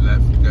 indicate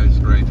left, go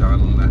straight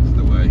on, that's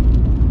the way.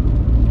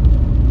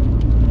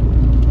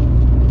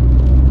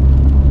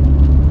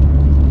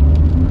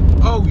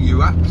 Oh,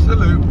 you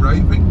absolute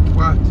raving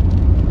twat.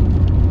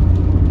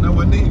 No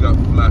wonder you got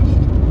flashed.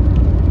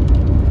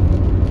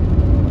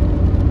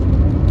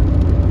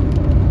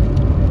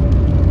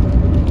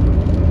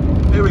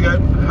 Here we go,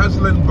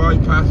 Hasland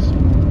bypass,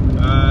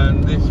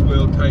 and this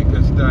will take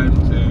us down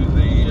to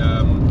the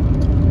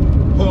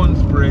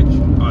Hornsbridge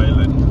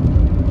Island.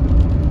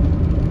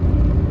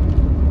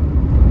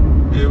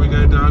 Here we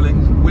go,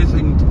 darlings,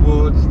 whizzing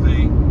towards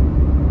the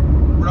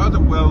rather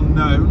well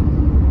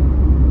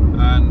known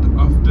and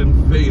often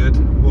feared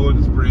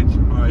Hornsbridge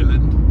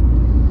Island.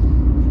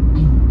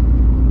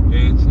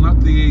 It's not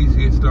the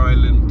easiest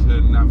island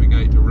to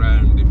navigate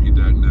around if you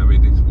don't know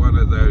it. It's one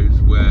of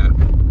those where,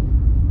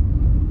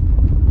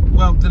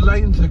 well, the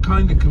lanes are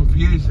kind of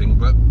confusing,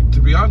 but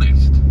to be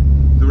honest,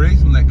 the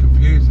reason they're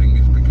confusing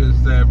is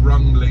because they're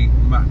wrongly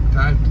mapped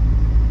out.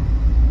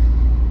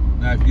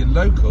 Now, if you're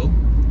local,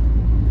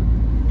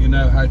 you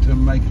know how to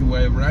make your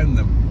way around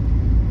them.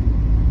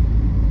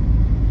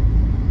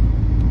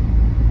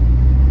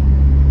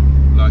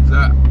 Like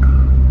that.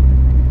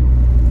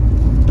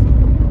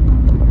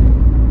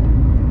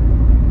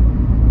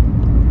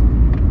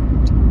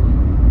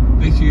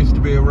 This used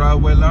to be a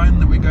railway line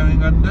that we're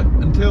going under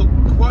until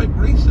quite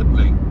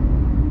recently,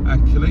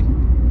 actually.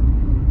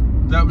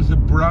 That was a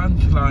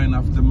branch line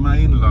off the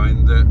main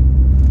line that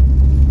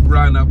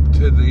ran up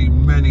to the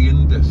many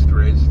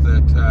industries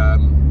that are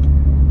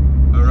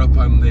up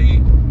on the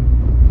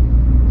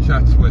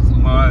Chatsworth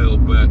Mile,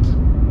 but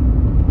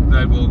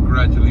they've all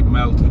gradually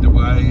melted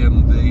away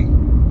and the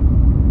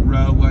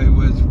railway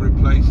was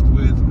replaced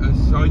with a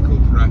cycle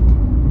track.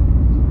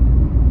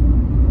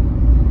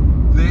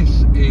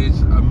 This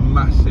is a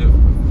massive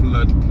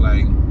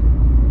floodplain.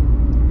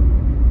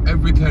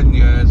 Every 10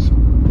 years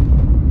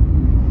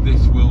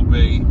this will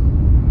be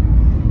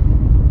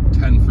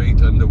 10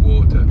 feet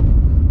underwater.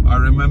 I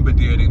remember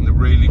during the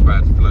really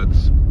bad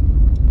floods,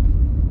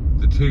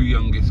 the two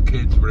youngest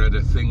kids were at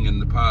a thing in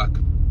the park,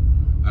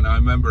 and I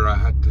remember I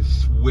had to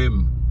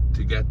swim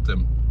to get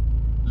them.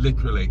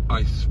 Literally,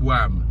 I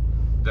swam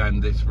down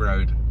this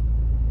road.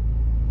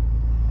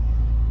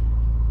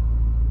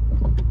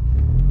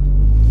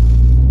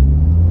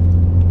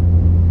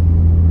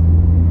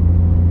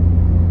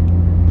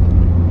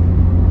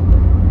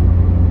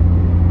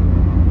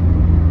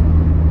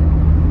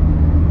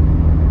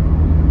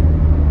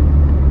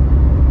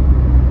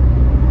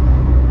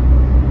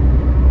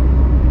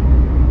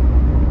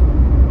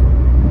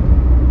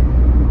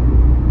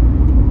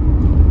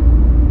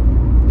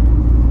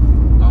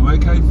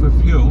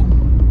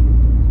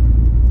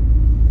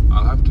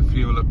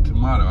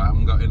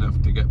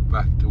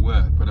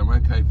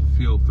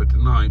 For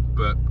tonight,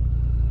 but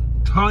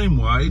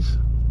time-wise,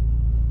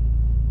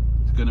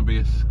 it's going to be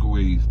a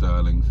squeeze,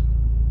 darlings.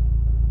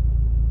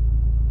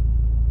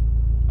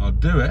 I'll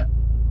do it.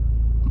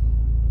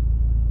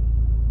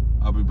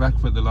 I'll be back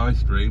for the live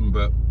stream,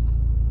 but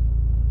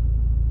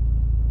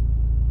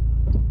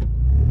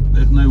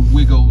there's no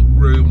wiggle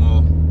room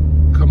or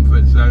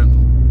comfort zone.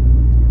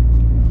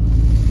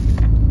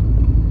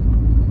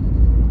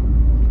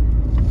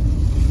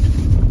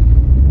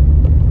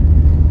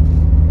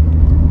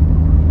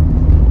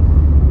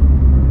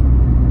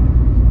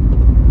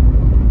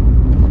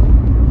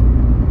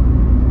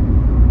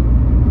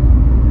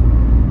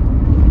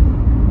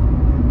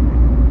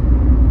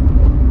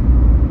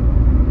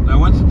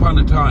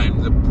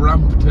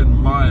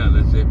 Mile,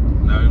 as it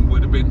known,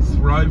 would have been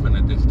thriving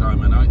at this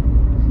time of night.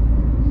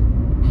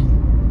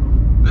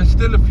 There's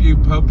still a few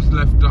pubs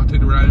left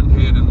dotted around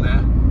here and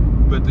there,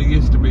 but there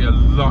used to be a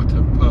lot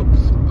of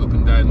pubs up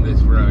and down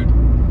this road.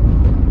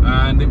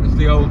 And it was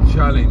the old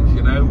challenge,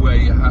 you know, where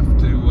you have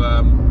to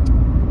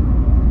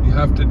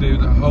do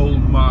the whole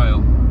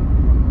mile,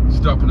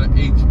 stopping at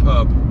each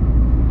pub,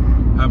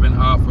 having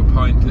half a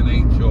pint in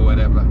each or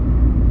whatever.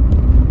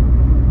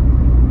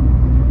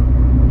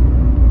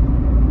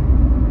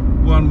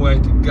 One way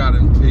to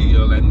guarantee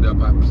you'll end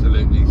up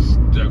absolutely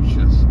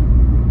stocious.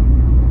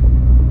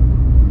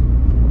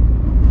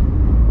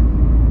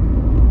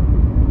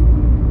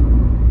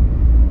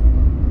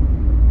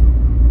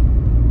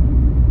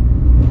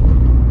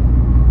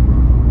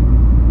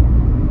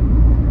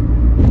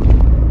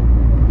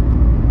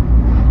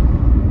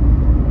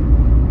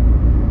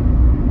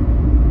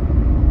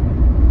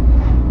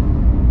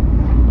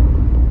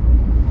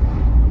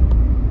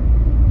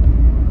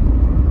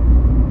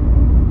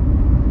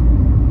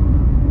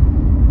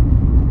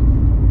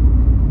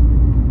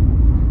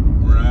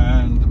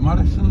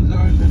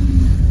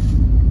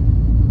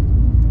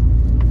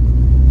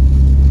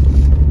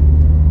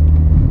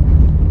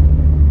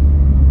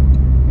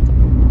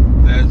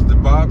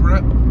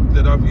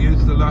 That I've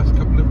used the last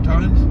couple of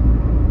times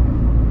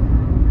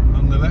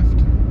on the left.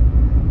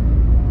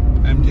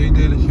 MG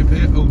dealership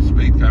here, all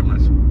speed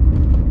cameras.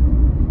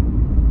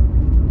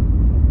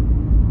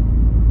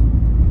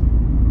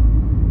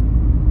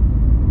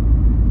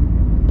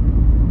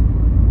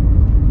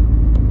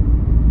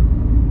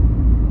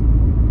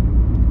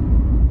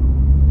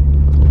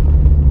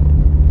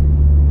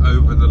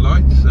 Over the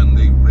lights and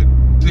the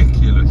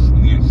ridiculous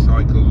new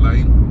cycle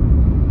lane.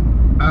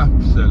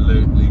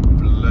 Absolutely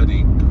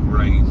bloody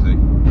crazy.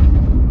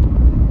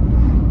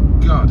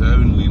 God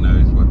only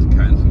knows what the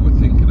council were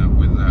thinking of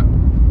with that.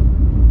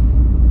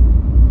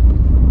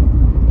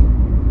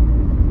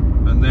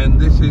 And then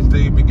this is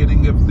the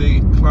beginning of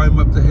the climb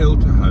up the hill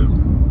to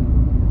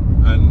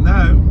home. And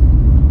now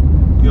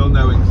you'll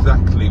know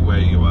exactly where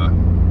you are.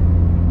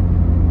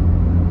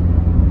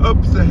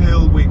 Up the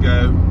hill we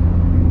go,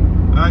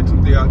 out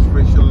of the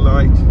artificial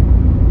light,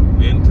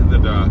 into the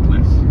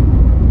darkness.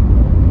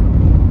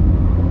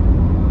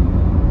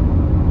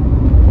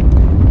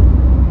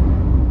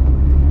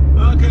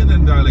 Okay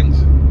then, darlings.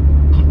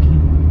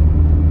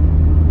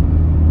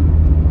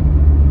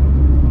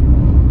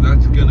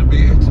 That's gonna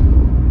be it.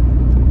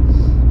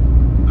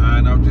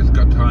 And I've just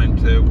got time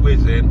to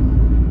whiz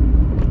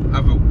in,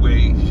 have a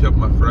wee, shove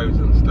my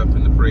frozen stuff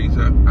in the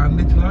freezer, and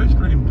it's live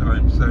stream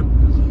time. So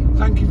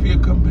thank you for your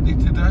company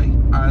today.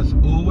 As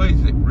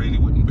always, it really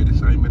wouldn't be the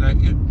same without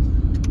you.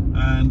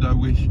 And I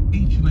wish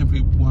each and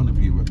every one of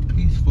you a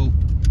peaceful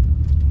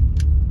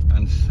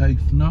and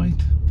safe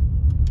night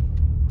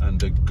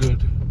and a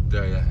good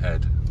day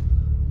ahead.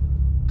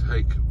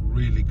 Take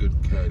really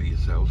good care of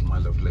yourselves, my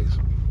lovelies.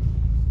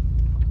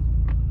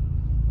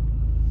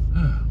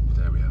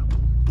 There we are.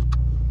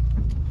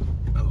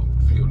 Oh,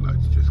 fuel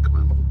lights just come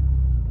on.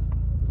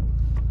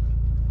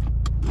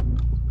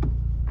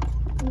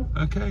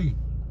 Okay,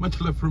 much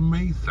love from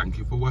me. Thank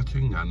you for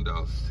watching, and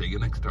I'll see you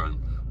next time.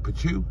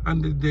 Pachu,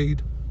 and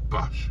indeed,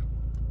 bosh.